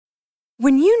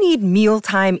When you need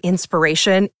mealtime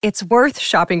inspiration, it's worth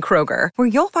shopping Kroger, where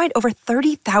you'll find over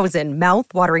 30,000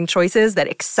 mouth-watering choices that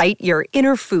excite your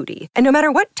inner foodie. And no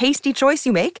matter what tasty choice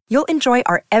you make, you'll enjoy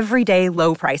our everyday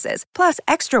low prices, plus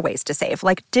extra ways to save,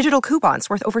 like digital coupons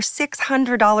worth over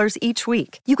 $600 each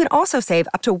week. You can also save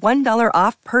up to $1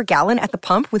 off per gallon at the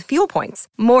pump with fuel points.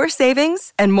 More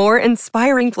savings and more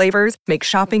inspiring flavors make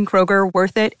shopping Kroger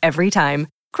worth it every time.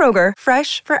 Kroger,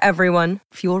 fresh for everyone.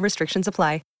 Fuel restrictions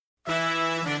apply.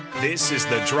 This is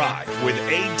The Drive with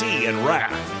AD and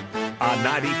Raph on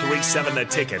 93.7 The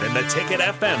Ticket and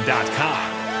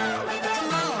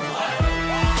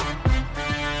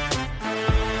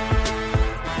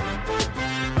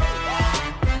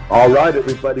theticketfm.com. All right,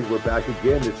 everybody, we're back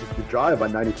again. This is The Drive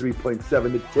on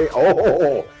 93.7 The Ticket.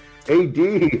 Oh,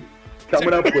 AD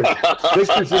coming up with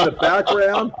pictures in the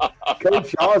background.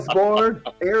 Coach Osborne,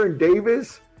 Aaron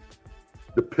Davis.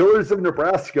 The Pillars of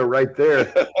Nebraska right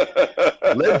there.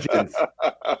 Legends.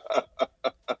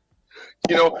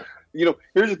 You know,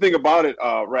 here's the thing about it,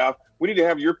 Raph. We need to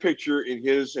have your picture in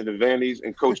his and Devaney's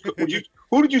and Coach.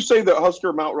 Who did you say the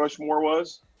Husker Mount Rushmore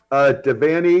was?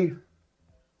 Devaney,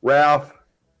 Osborne,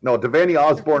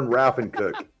 Raph, and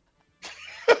Cook.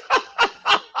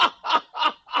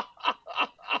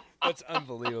 That's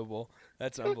unbelievable.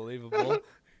 That's unbelievable.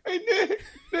 Hey,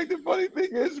 Nick, the funny thing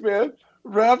is, man,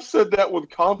 Raph said that with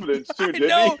confidence, too, didn't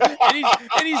he?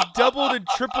 and he's doubled and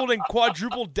tripled and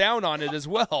quadrupled down on it as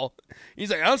well. He's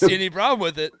like, I don't see any problem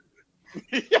with it.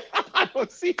 Yeah, I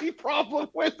don't see any problem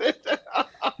with it.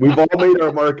 We've all made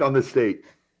our mark on the state.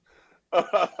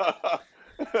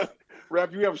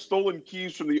 Raph, you have stolen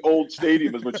keys from the old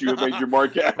stadium is what you have made your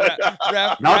mark at.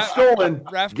 Stolen.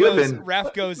 Raph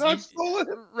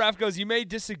goes, you may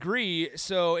disagree,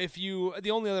 so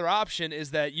the only other option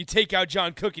is that you take out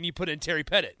John Cook and you put in Terry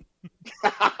Pettit.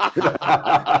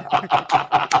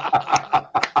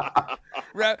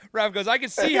 Raph goes, I can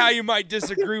see how you might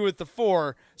disagree with the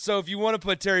 4, so if you want to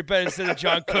put Terry Pettit instead of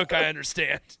John Cook, I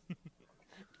understand.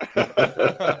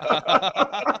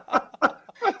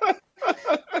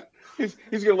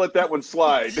 He's going to let that one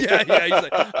slide. Yeah. He's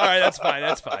like, all right,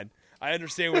 that's fine. I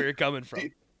understand where you're coming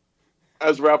from.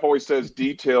 As Raph always says,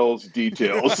 details.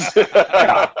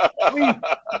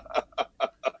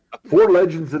 Four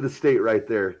legends of the state right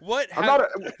there. What have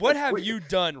you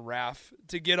done, Raph,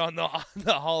 to get on the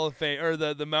Hall of Fame or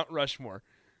the Mount Rushmore?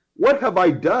 What have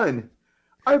I done?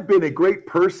 I've been a great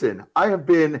person. I have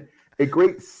been a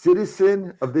great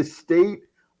citizen of this state.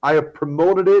 I have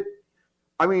promoted it.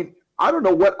 I mean, I don't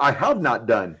know what I have not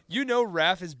done. You know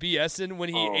Raph is BSing when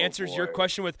he answers your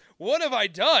question with, what have I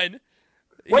done?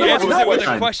 He answers it with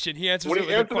a question.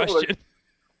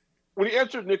 When he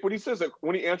answers a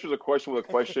question with a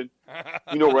question,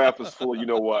 you know Raph is full of you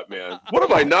know what, man. What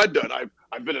have I not done?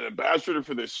 I've been an ambassador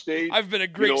for this state. I've been a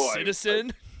great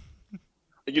citizen.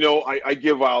 I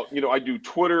give out, I do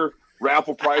Twitter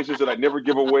raffle prizes that I never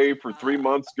give away for 3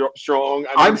 months strong.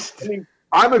 I'm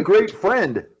a great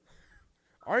friend.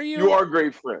 Are you? You are a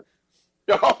great friend.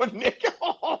 Oh, Nick.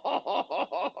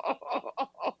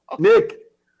 Nick,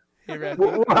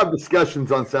 we'll have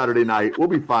discussions on Saturday night. We'll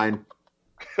be fine.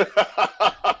 If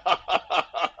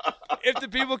the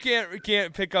people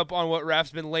can't pick up on what Raph's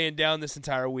been laying down this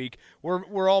entire week,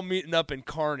 we're all meeting up in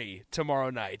Kearney tomorrow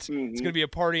night. Mm-hmm. It's going to be a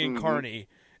party in Kearney,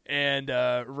 and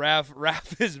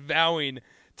Raph is vowing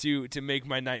to make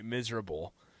my night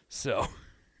miserable. So,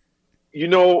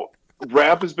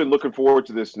 Raph has been looking forward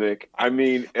to this, Nick. I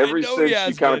mean, ever since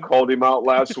you kind of called him out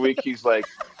last week, he's like,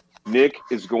 Nick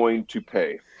is going to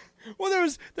pay. Well, there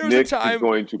was Nick a time. Is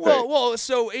going to pay. Well,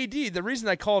 so AD, the reason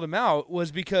I called him out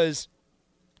was because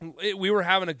we were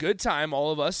having a good time,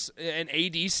 all of us, and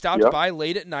AD stopped by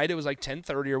late at night. It was like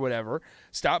 10:30 or whatever.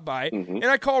 Stopped by, and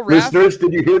I called Raph. Listeners,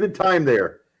 did you hear the time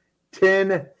there?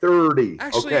 10:30.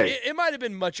 Actually, okay. it might have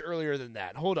been much earlier than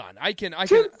that. Hold on, I can.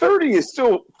 10:30 is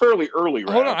still fairly early,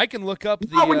 right? Hold on, I can look up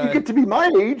Not when you get to be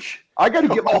my age. I got to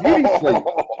get my beauty sleep.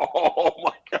 Oh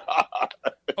my God.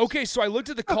 Okay, so I looked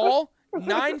at the call.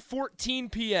 9:14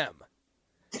 p.m.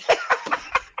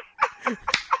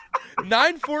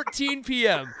 9:14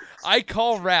 p.m. I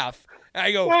call Raph. And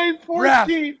I go,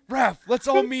 Raph, let's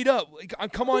all meet up.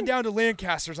 Come on down to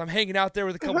Lancaster's. I'm hanging out there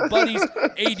with a couple buddies.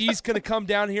 AD's going to come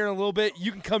down here in a little bit.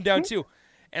 You can come down too.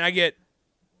 And I get,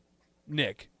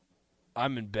 Nick,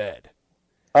 I'm in bed.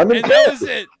 That was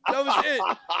it.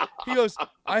 He goes,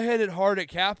 I had it hard at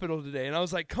Capitol today. And I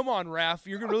was like, come on, Raph.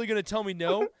 You're really going to tell me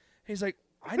no? And he's like,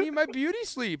 I need my beauty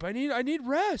sleep. I need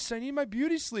rest. I need my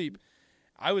beauty sleep.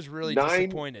 I was really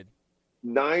disappointed.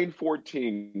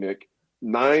 9:14, Nick.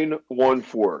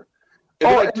 9:14.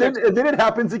 And then it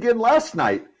happens again last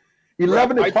night.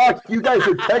 11 o'clock, you guys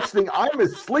are texting. I'm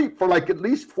asleep for like at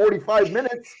least 45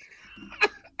 minutes.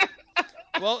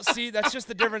 Well, see, that's just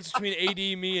the difference between AD,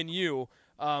 me, and you.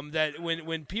 That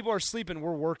when people are sleeping,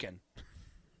 we're working.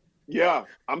 Yeah,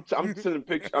 I'm sending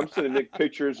Nick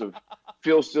pictures of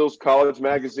Phil Steele's college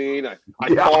magazine.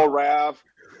 I call Raph.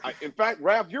 In fact,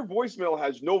 Raph, your voicemail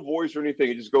has no voice or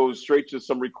anything. It just goes straight to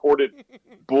some recorded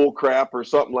bull crap or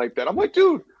something like that. I'm like,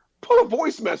 dude, put a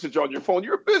voice message on your phone.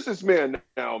 You're a businessman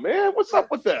now, man. What's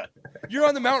up with that? You're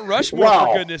on the Mount Rushmore,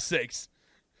 for goodness sakes.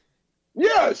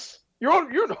 Yes, you're on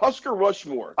Husker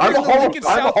Rushmore. I'm a Hall of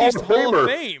Famer,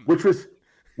 Fame. which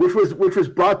was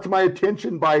brought to my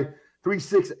attention by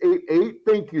 3688.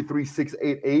 Thank you,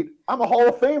 3688. I'm a Hall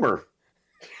of Famer.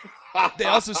 They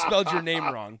also spelled your name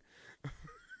wrong.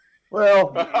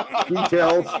 Well,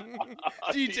 details.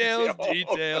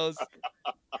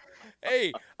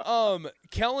 Hey,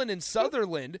 Kellen in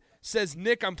Sutherland says,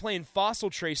 Nick, I'm playing Fossil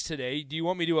Trace today. Do you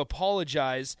want me to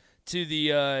apologize to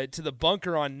the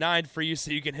bunker on 9 for you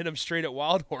so you can hit him straight at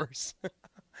Wild Horse?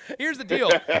 Here's the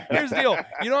deal.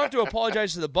 You don't have to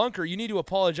apologize to the bunker. You need to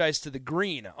apologize to the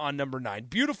green on number 9.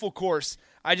 Beautiful course.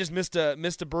 I just missed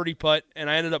a birdie putt, and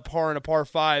I ended up parring a par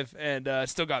 5, and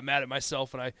still got mad at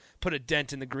myself when I put a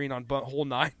dent in the green on hole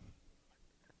 9.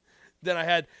 Then I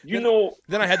had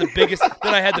the biggest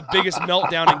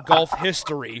meltdown in golf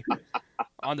history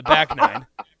on the back 9.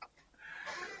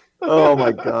 Oh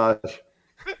my gosh.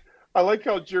 I like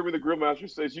how Jeremy the Grillmaster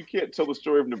says you can't tell the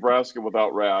story of Nebraska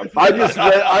without Raph. I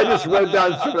just read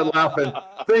down and started laughing.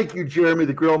 Thank you, Jeremy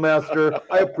the Grillmaster.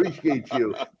 I appreciate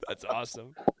you. That's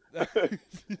awesome.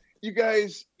 You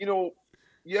guys,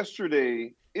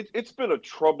 yesterday it's been a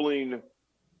troubling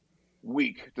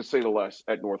week to say the least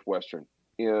at Northwestern.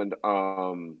 And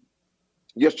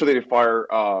yesterday they fired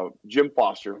Jim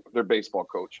Foster, their baseball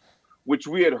coach, which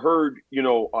we had heard,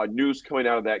 news coming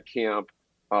out of that camp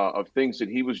of things that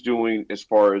he was doing as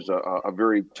far as a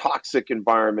very toxic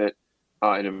environment,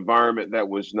 an environment that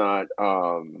was not,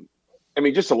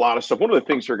 just a lot of stuff. One of the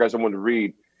things here, guys, I wanted to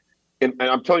read, and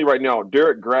I'm telling you right now,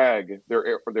 Derek Gregg,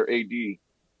 their AD,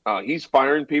 he's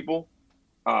firing people.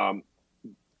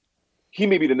 He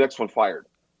may be the next one fired.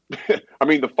 The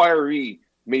firee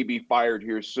may be fired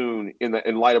here soon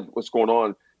in light of what's going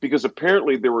on, because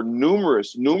apparently there were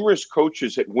numerous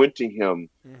coaches that went to him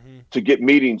to get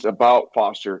meetings about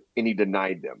Foster, and he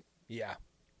denied them. Yeah.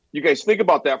 You guys think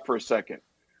about that for a second.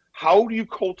 How do you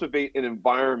cultivate an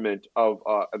environment of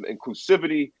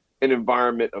inclusivity, an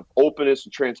environment of openness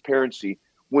and transparency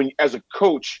when, as a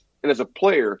coach and as a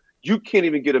player, you can't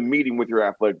even get a meeting with your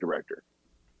athletic director?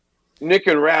 Nick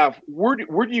and Raph, where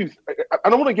do you – I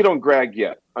don't want to get on Greg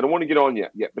yet. I don't want to get on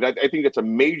yet, but I think it's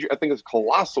a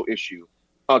colossal issue,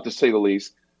 to say the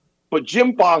least. But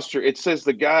Jim Foster, it says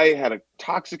the guy had a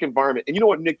toxic environment. And you know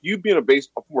what, Nick, you being a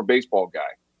former baseball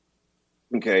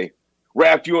guy, okay,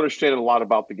 Raph, you understand a lot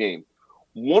about the game.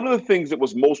 One of the things that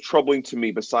was most troubling to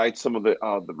me, besides some of the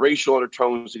racial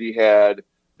undertones that he had,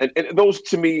 and those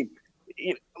to me –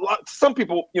 some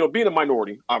people, being a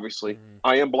minority, obviously,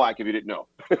 I am black if you didn't know.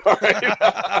 All right.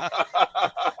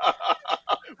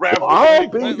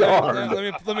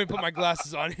 Let me put my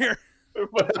glasses on here.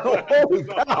 Holy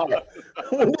cow.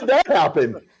 When did that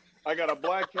happen? I got a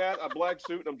black hat, a black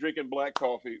suit, and I'm drinking black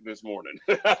coffee this morning.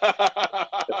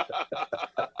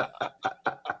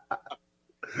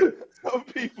 Some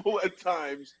people at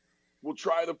times will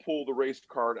try to pull the race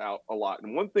card out a lot.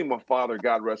 And one thing my father,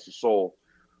 God rest his soul,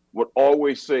 would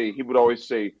always say,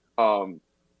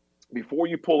 before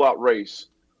you pull out race,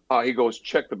 he goes,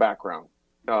 check the background,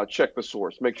 check the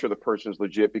source, make sure the person is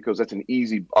legit, because that's an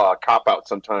easy cop-out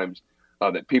sometimes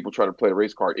that people try to play the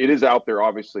race card. It is out there,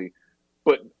 obviously.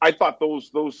 But I thought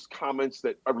those comments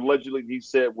that allegedly he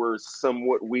said were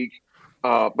somewhat weak.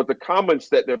 But the comments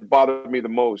that bothered me the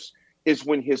most is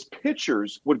when his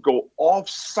pitchers would go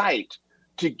off-site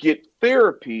to get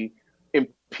therapy and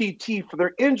PT for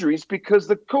their injuries, because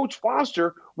the coach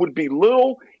Foster would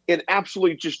belittle and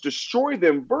absolutely just destroy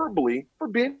them verbally for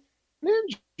being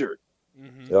injured.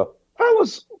 Mm-hmm. Yeah.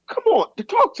 Fellas, come on,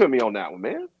 talk to me on that one,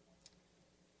 man.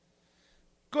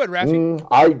 Go ahead,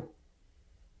 Rafi.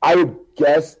 I would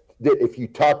guess that if you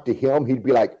talk to him, he'd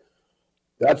be like,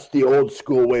 that's the old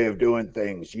school way of doing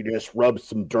things. You just rub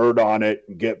some dirt on it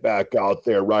and get back out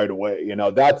there right away.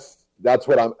 That's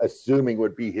what I'm assuming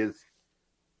would be his.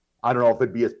 I don't know if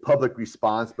it'd be his public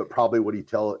response, but probably what he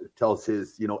tells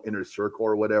his, inner circle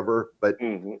or whatever. But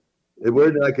we're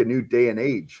in like a new day and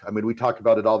age. I mean, we talk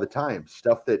about it all the time.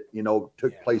 Stuff that,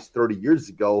 took place 30 years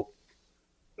ago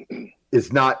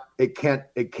is not, it can't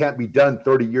be done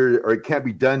 30 years, or it can't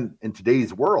be done in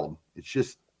today's world. It's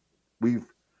just, we've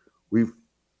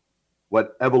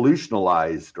what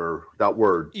evolutionalized or that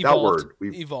word. Evolved. That word.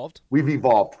 We've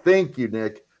evolved. Thank you,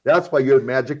 Nick. That's why you have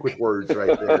magic with words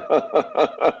right there.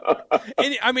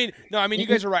 You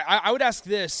guys are right. I would ask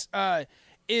this,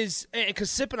 because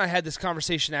Sip and I had this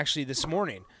conversation actually this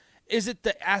morning. Is it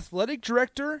the athletic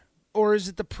director or is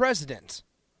it the president?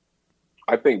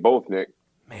 I think both, Nick.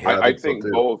 Man, I think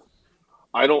so both.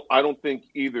 I don't think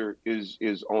either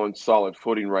is on solid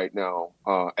footing right now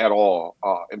at all.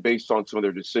 And based on some of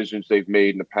their decisions they've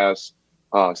made in the past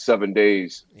 7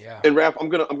 days. Yeah. And Raph, I'm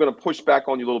gonna push back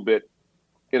on you a little bit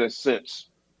in a sense.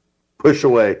 Push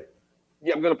away.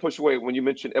 Yeah, I'm gonna push away when you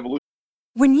mentioned evolution.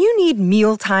 When you need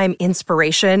mealtime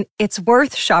inspiration, it's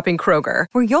worth shopping Kroger,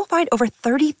 where you'll find over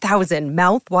 30,000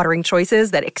 mouth-watering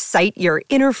choices that excite your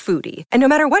inner foodie. And no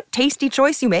matter what tasty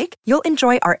choice you make, you'll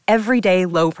enjoy our everyday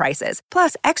low prices,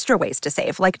 plus extra ways to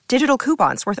save, like digital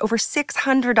coupons worth over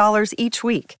 $600 each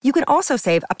week. You can also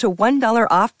save up to $1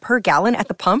 off per gallon at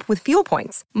the pump with fuel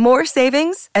points. More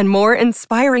savings and more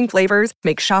inspiring flavors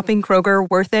make shopping Kroger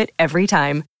worth it every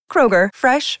time. Kroger,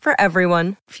 fresh for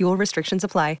everyone. Fuel restrictions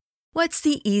apply. What's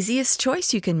the easiest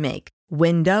choice you can make?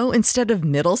 Window instead of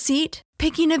middle seat?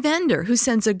 Picking a vendor who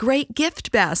sends a great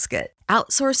gift basket?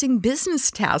 Outsourcing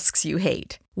business tasks you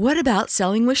hate? What about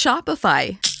selling with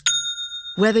Shopify?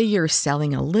 Whether you're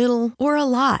selling a little or a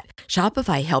lot,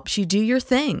 Shopify helps you do your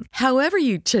thing, however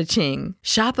you cha-ching.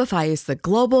 Shopify is the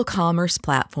global commerce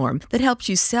platform that helps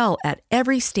you sell at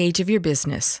every stage of your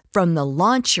business. From the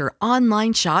launch your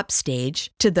online shop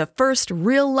stage to the first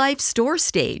real-life store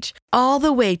stage, all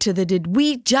the way to the did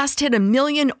we just hit 1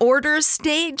 million orders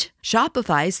stage.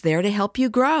 Shopify's there to help you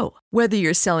grow. Whether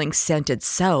you're selling scented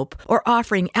soap or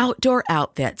offering outdoor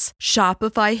outfits,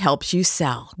 Shopify helps you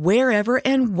sell. Wherever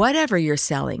and whatever you're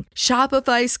selling,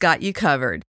 Shopify's got you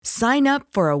covered. Sign up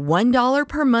for a $1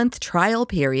 per month trial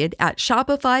period at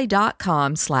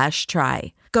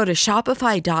shopify.com/try. Go to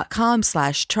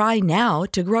shopify.com/try now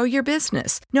to grow your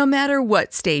business, no matter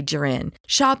what stage you're in.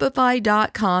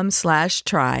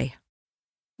 Shopify.com/try.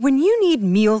 When you need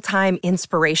mealtime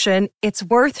inspiration, it's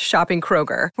worth shopping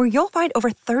Kroger, where you'll find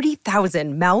over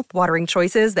 30,000 mouth-watering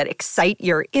choices that excite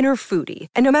your inner foodie.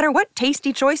 And no matter what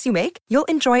tasty choice you make, you'll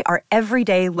enjoy our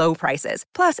everyday low prices,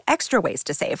 plus extra ways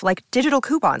to save, like digital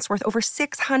coupons worth over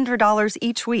 $600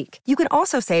 each week. You can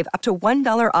also save up to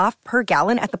 $1 off per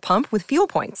gallon at the pump with fuel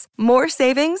points. More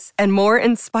savings and more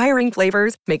inspiring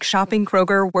flavors make shopping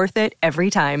Kroger worth it every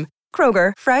time.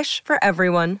 Kroger, fresh for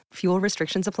everyone. Fuel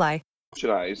restrictions apply.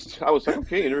 I was like,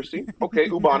 okay, interesting. Okay,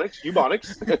 Ubonics.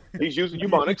 He's using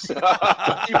Ubonics.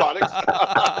 Ebonics.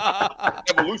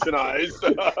 Evolutionized.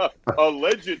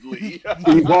 Allegedly.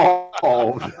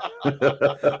 Evolved.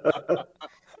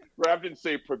 Rav didn't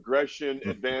say progression,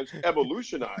 advanced,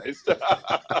 evolutionized.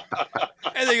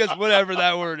 And he goes, whatever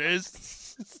that word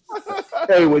is.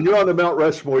 Hey, when you're on the Mount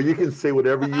Rushmore, you can say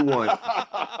whatever you want.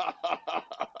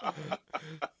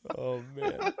 Oh,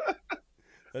 man.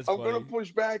 That's I'm going to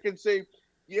push back and say,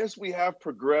 yes, we have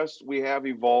progressed, we have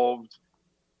evolved,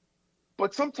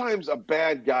 but sometimes a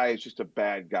bad guy is just a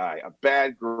bad guy. A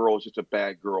bad girl is just a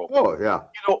bad girl. Oh, yeah.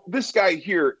 This guy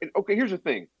here, okay, here's the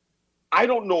thing. I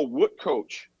don't know what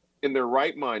coach in their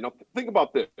right mind, now think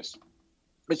about this.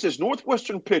 It says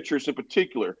Northwestern pitchers in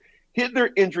particular hid their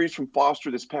injuries from Foster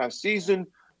this past season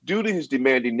due to his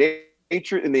demanding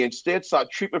nature, and they instead sought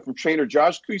treatment from trainer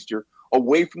Josh Keister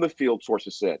away from the field,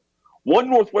 sources said.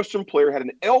 One Northwestern player had an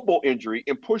elbow injury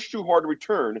and pushed too hard to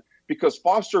return because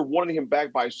Foster wanted him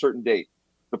back by a certain date.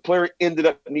 The player ended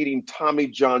up needing Tommy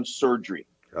John surgery.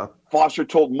 Yeah. Foster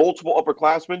told multiple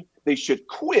upperclassmen they should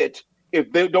quit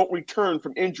if they don't return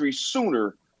from injury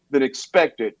sooner than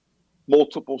expected,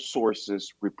 multiple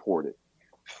sources reported.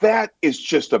 That is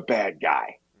just a bad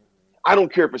guy. I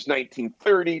don't care if it's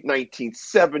 1930,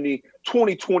 1970,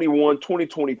 2021,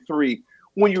 2023.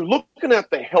 When you're looking at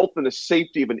the health and the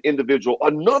safety of an individual,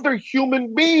 another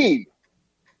human being,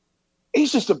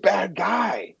 he's just a bad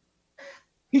guy.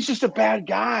 He's just a bad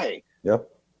guy. Yep.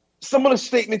 Some of the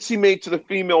statements he made to the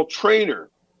female trainer,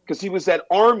 because he was at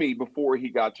Army before he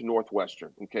got to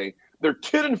Northwestern, okay? They're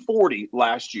 10-40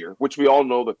 last year, which we all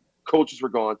know the coaches were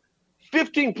gone.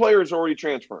 15 players already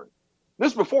transferred.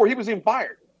 This before he was even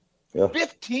fired. Yeah.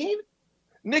 15?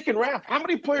 Nick and Raph, how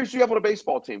many players do you have on a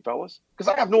baseball team, fellas? Because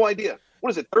I have no idea.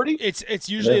 What is it, 30? It's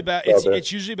usually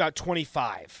it's usually about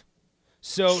 25.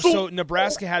 So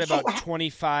Nebraska had about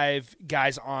 25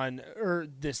 guys on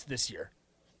this year.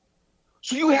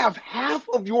 So you have half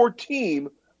of your team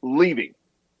leaving.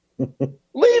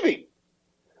 Leaving.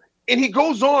 And he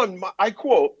goes on, I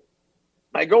quote,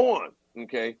 I go on,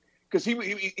 okay? Because he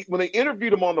when they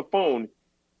interviewed him on the phone,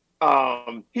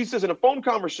 He says in a phone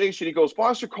conversation, he goes,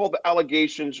 Foster called the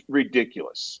allegations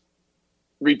ridiculous.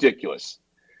 Ridiculous.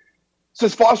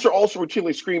 Says Foster also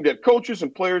routinely screamed at coaches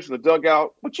and players in the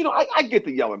dugout. But, I get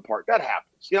the yelling part. That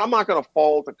happens. I'm not going to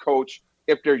fault a coach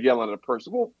if they're yelling at a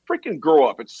person. Well, freaking grow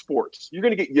up. It's sports. You're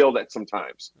going to get yelled at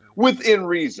sometimes within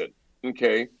reason.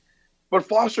 Okay. But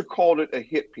Foster called it a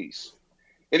hit piece.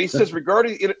 And he says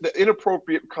regarding the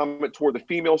inappropriate comment toward the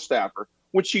female staffer,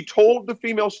 when she told the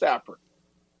female staffer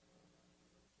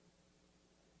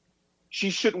she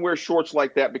shouldn't wear shorts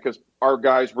like that because our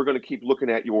guys, we're going to keep looking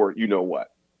at your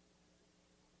you-know-what.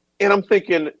 And I'm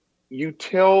thinking, you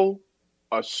tell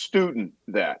a student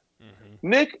that. Mm-hmm.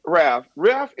 Nick, Raph,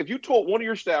 if you told one of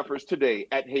your staffers today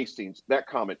at Hastings that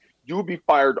comment, you would be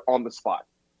fired on the spot.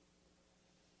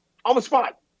 On the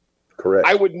spot. Correct.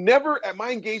 I would never, at my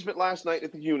engagement last night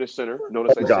at the Eunice Center,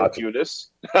 notice I said Eunice.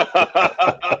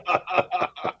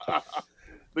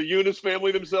 The Eunice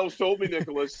family themselves told me,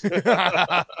 Nicholas.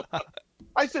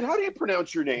 I said, how do you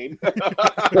pronounce your name?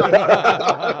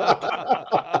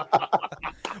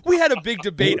 We had a big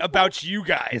debate about you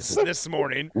guys this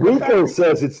morning. Rico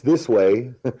says it's this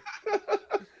way.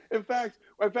 In fact,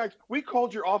 we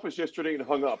called your office yesterday and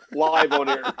hung up live on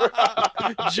air.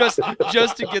 just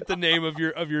to get the name of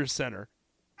your center.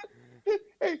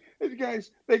 Hey,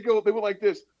 guys, they were like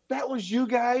this. That was you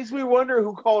guys? We wonder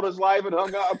who called us live and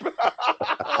hung up.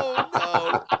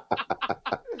 Oh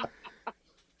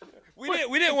no.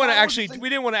 We didn't want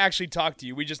to actually talk to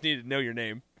you. We just needed to know your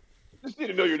name. Just need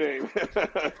to know your name.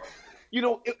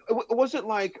 It wasn't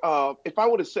like if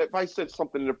I said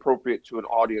something inappropriate to an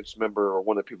audience member or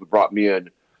one of the people who brought me in,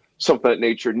 something of that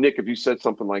nature. Nick, if you said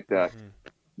something like that,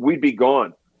 we'd be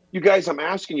gone. You guys, I'm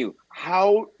asking you,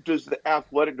 how does the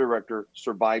athletic director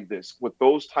survive this with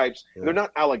those types? Yeah. They're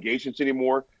not allegations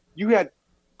anymore. You had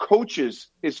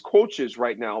his coaches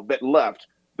right now that left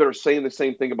that are saying the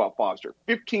same thing about Foster.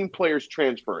 15 players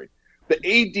transferring. The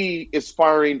AD is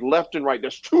firing left and right.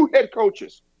 There's 2 head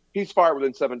coaches. He's fired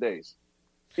within 7 days.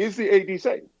 Is the AD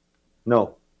saying?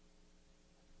 No.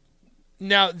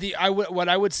 Now, what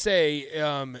I would say,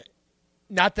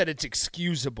 not that it's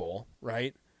excusable,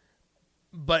 right?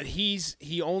 But he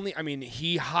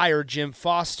hired Jim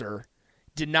Foster,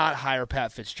 did not hire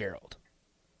Pat Fitzgerald.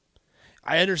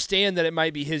 I understand that it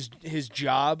might be his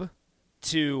job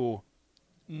to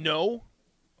know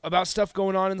about stuff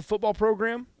going on in the football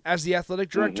program as the athletic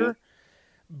director,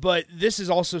 but this is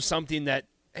also something that,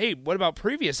 hey, what about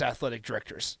previous athletic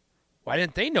directors? Why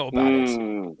didn't they know about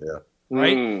it? Yeah.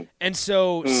 Right? And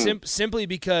so simply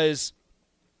because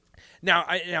now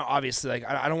obviously, like,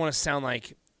 I don't want to sound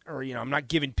like, or, I'm not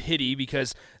giving pity,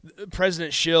 because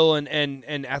President Schill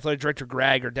and athletic director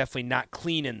Gregg are definitely not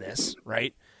clean in this,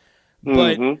 right?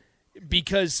 But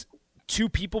because 2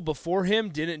 people before him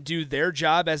didn't do their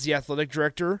job as the athletic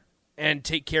director and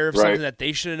take care of something that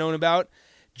they should have known about,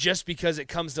 just because it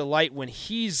comes to light when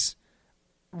he's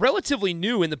relatively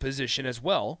new in the position as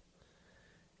well,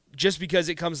 just because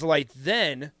it comes to light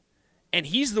then, and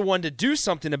he's the one to do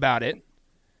something about it,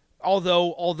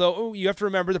 although you have to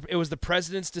remember that it was the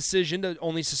president's decision to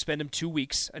only suspend him 2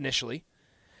 weeks initially,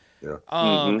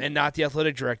 and not the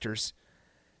athletic director's.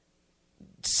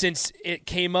 Since it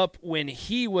came up when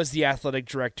he was the athletic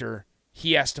director,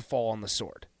 he has to fall on the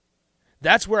sword.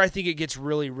 That's where I think it gets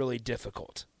really, really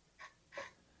difficult.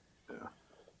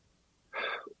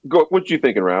 Go. What you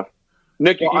thinking, Raph?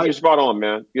 Nick, you're spot on,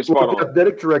 man. You're spot on. The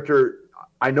athletic director,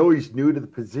 I know he's new to the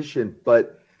position,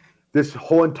 but this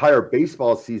whole entire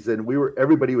baseball season,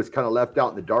 everybody was kind of left out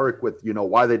in the dark with,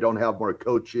 why they don't have more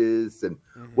coaches and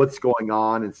what's going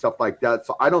on and stuff like that.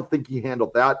 So I don't think he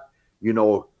handled that,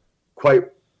 quite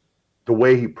the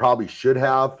way he probably should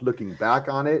have, looking back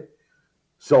on it.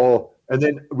 So, and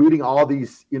then reading all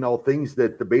these, things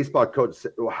that the baseball coach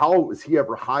said, well, how was he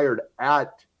ever hired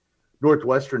at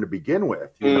Northwestern to begin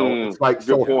with? It's like,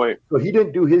 so he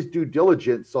didn't do his due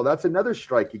diligence. So that's another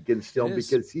strike against him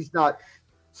because he's not.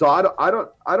 So I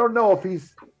don't know if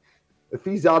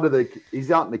he's out in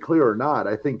the clear or not.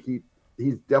 I think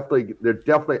he's definitely,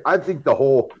 I think the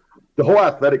whole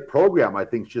athletic program, I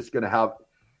think, is just going to have.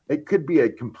 It could be a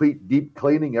complete deep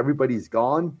cleaning. Everybody's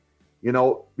gone,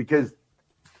 because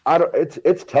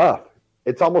it's tough.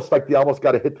 It's almost like they almost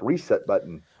got to hit the reset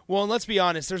button. Well, and let's be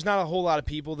honest, there's not a whole lot of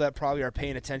people that probably are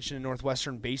paying attention to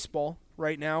Northwestern baseball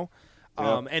right now.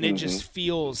 And it just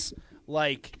feels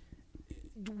like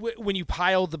when you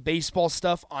pile the baseball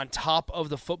stuff on top of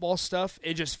the football stuff,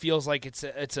 it just feels like it's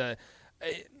an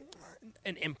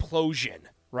implosion,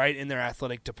 right, in their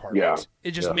athletic department. Yeah.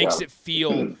 It just makes it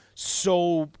feel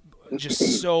so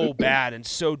bad and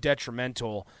so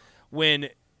detrimental when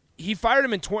he fired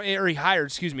him he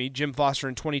hired Jim Foster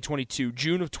in 2022,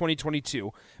 June of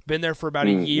 2022. Been there for about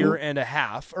a year and a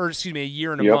half, or a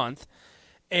year and a month.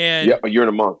 And a year and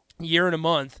a month. Year and a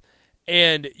month.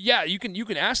 And yeah, you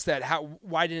can ask that.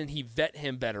 Why didn't he vet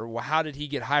him better? Well, how did he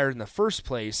get hired in the first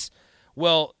place?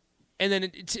 Well, and then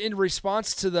it's in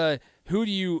response to the who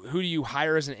do you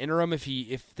hire as an interim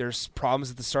if there's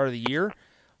problems at the start of the year?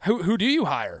 Who do you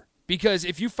hire? Because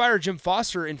if you fire Jim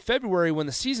Foster in February when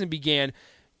the season began,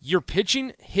 your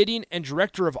pitching, hitting, and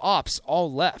director of ops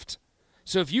all left.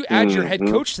 So if you add your head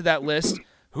coach to that list,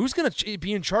 who's going to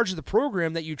be in charge of the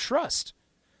program that you trust?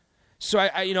 So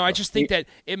I just think that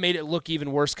it made it look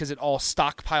even worse because it all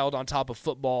stockpiled on top of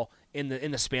football in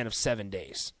the span of 7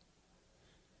 days.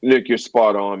 Nick, you're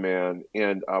spot on, man.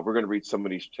 And we're going to read some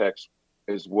of these texts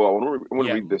as well. I want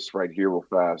to read this right here real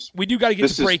fast. We do got to get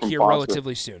to break here Foster.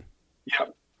 Relatively soon. Yeah,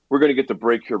 we're going to get the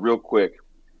break here real quick.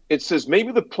 It says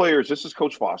maybe the players, this is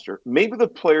Coach Foster, maybe the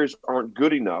players aren't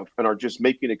good enough and are just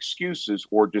making excuses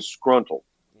or disgruntled.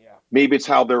 Yeah. Maybe it's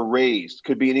how they're raised.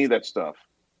 Could be any of that stuff.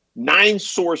 9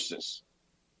 sources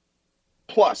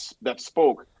plus that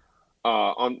spoke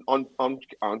on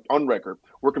record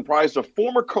were comprised of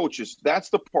former coaches. That's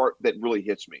the part that really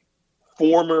hits me.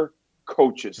 Former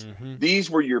coaches. Mm-hmm. These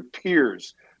were your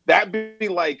peers. That'd be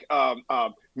like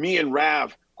me and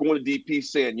Rav going to DP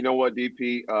saying, you know what,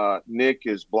 DP, Nick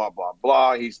is blah, blah,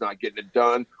 blah. He's not getting it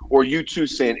done. Or you two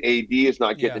saying AD is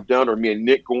not getting it done. Or me and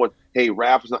Nick going, hey,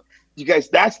 Rav is not. You guys,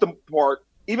 that's the part.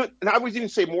 And I would even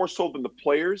say more so than the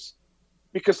players,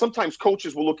 because sometimes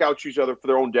coaches will look out to each other for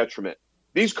their own detriment.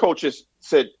 These coaches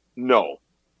said no.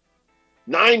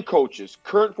 9 coaches,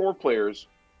 current 4 players,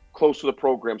 close to the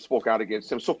program, spoke out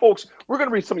against him. So, folks, we're going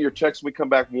to read some of your texts when we come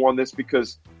back more on this,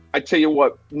 because I tell you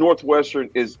what, Northwestern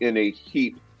is in a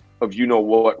heap of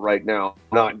you-know-what right now.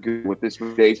 Not good with this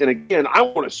days. And, again, I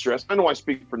want to stress, I know I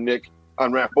speak for Nick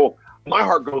on Raffle. My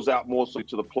heart goes out mostly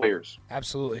to the players.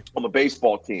 Absolutely. On the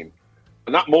baseball team.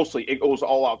 Not mostly, it goes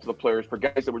all out to the players for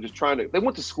guys that were just they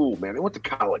went to school, man. They went to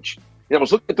college. And I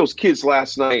was looking at those kids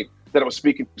last night that I was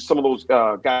speaking to. Some of those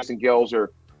guys and gals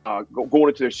are going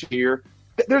into their senior year.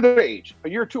 They're their age, a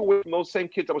year or two away from those same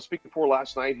kids I was speaking for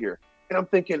last night here. And I'm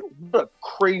thinking, what a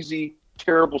crazy,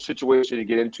 terrible situation to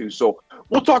get into. So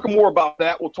we'll talk more about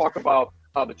that. We'll talk about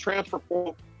the transfer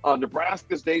portal,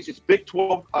 Nebraska's days. It's Big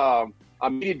 12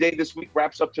 media day this week,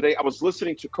 wraps up today. I was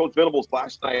listening to Coach Venables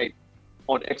last night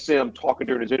on XM talking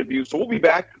during his interview. So we'll be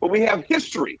back, but we have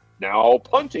history now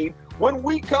punting when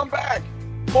we come back.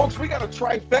 Folks, we got a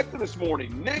trifecta this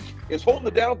morning. Nick is holding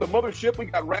it down at the mothership. We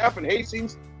got Raph and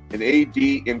Hastings and AD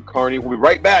in Kearney. We'll be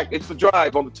right back. It's The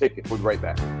Drive on the Ticket. We'll be right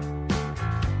back.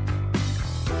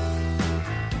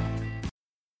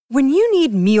 When you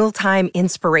need mealtime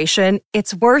inspiration,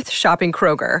 it's worth shopping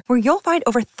Kroger, where you'll find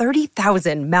over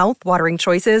 30,000 mouth-watering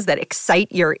choices that excite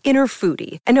your inner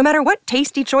foodie. And no matter what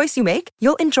tasty choice you make,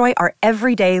 you'll enjoy our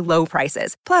everyday low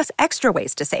prices, plus extra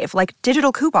ways to save, like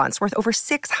digital coupons worth over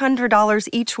 $600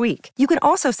 each week. You can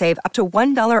also save up to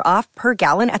 $1 off per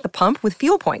gallon at the pump with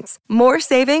fuel points. More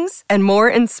savings and more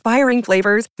inspiring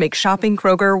flavors make shopping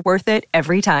Kroger worth it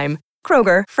every time.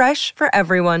 Kroger, fresh for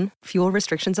everyone. Fuel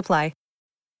restrictions apply.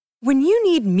 When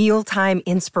you need mealtime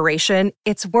inspiration,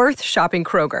 it's worth shopping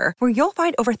Kroger, where you'll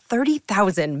find over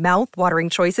 30,000 mouth-watering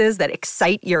choices that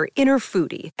excite your inner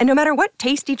foodie. And no matter what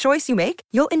tasty choice you make,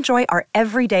 you'll enjoy our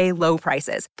everyday low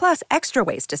prices, plus extra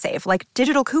ways to save, like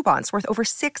digital coupons worth over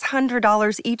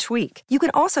 $600 each week. You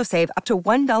can also save up to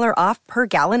 $1 off per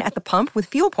gallon at the pump with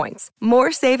fuel points.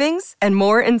 More savings and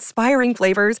more inspiring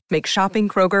flavors make shopping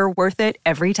Kroger worth it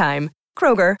every time.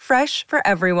 Kroger, fresh for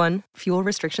everyone. Fuel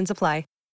restrictions apply.